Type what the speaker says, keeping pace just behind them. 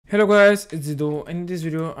Hello guys, it's Zido, and in this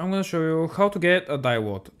video I'm gonna show you how to get a die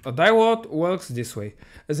ward. A die ward works this way.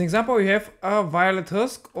 As an example, you have a violet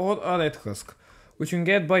husk or a red husk, which you can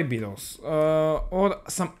get by beetles, or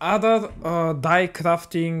some other die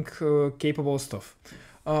crafting capable stuff.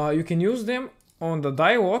 You can use them on the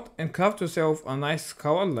die ward and craft yourself a nice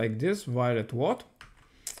color like this, violet ward.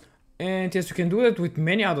 And yes, you can do that with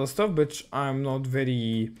many other stuff, but I'm not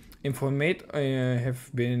very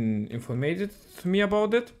have been informated to me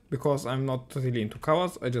about it, because I'm not really into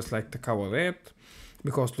colors. I just like the color red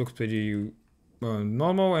because it looks pretty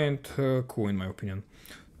normal and cool in my opinion.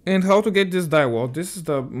 And how to get this die ward? This is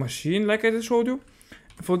the machine like I just showed you.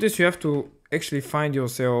 For this you have to actually find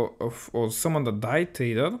yourself or summon the die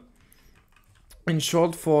trader. In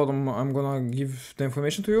short form, I'm gonna give the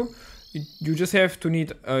information to you. You just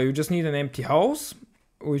need an empty house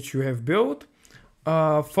which you have built.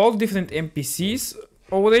 4 different NPCs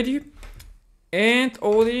already, and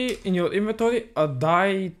already in your inventory a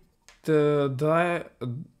die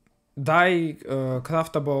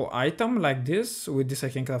craftable item like this. With this I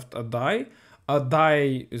can craft a die. A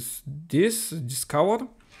die is this color,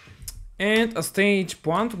 and a strange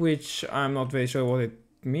plant, which I'm not very sure what it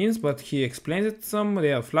means, but he explains it. Some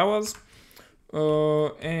rare flowers,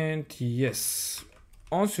 and yes.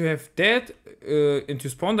 Once you have that and you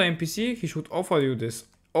spawn the NPC, he should offer you this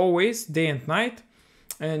always, day and night,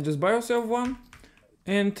 and just buy yourself one.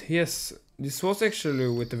 And yes, this was actually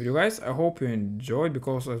with the video, guys. I hope you enjoyed,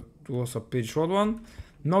 because it was a pretty short one.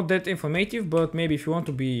 Not that informative, but maybe if you want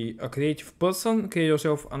to be a creative person, create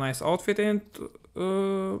yourself a nice outfit, and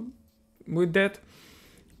with that,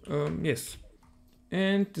 yes.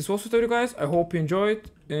 And this was with the video, guys. I hope you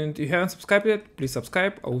enjoyed, and if you haven't subscribed yet, please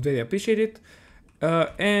subscribe. I would very appreciate it.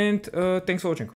 Thanks for watching.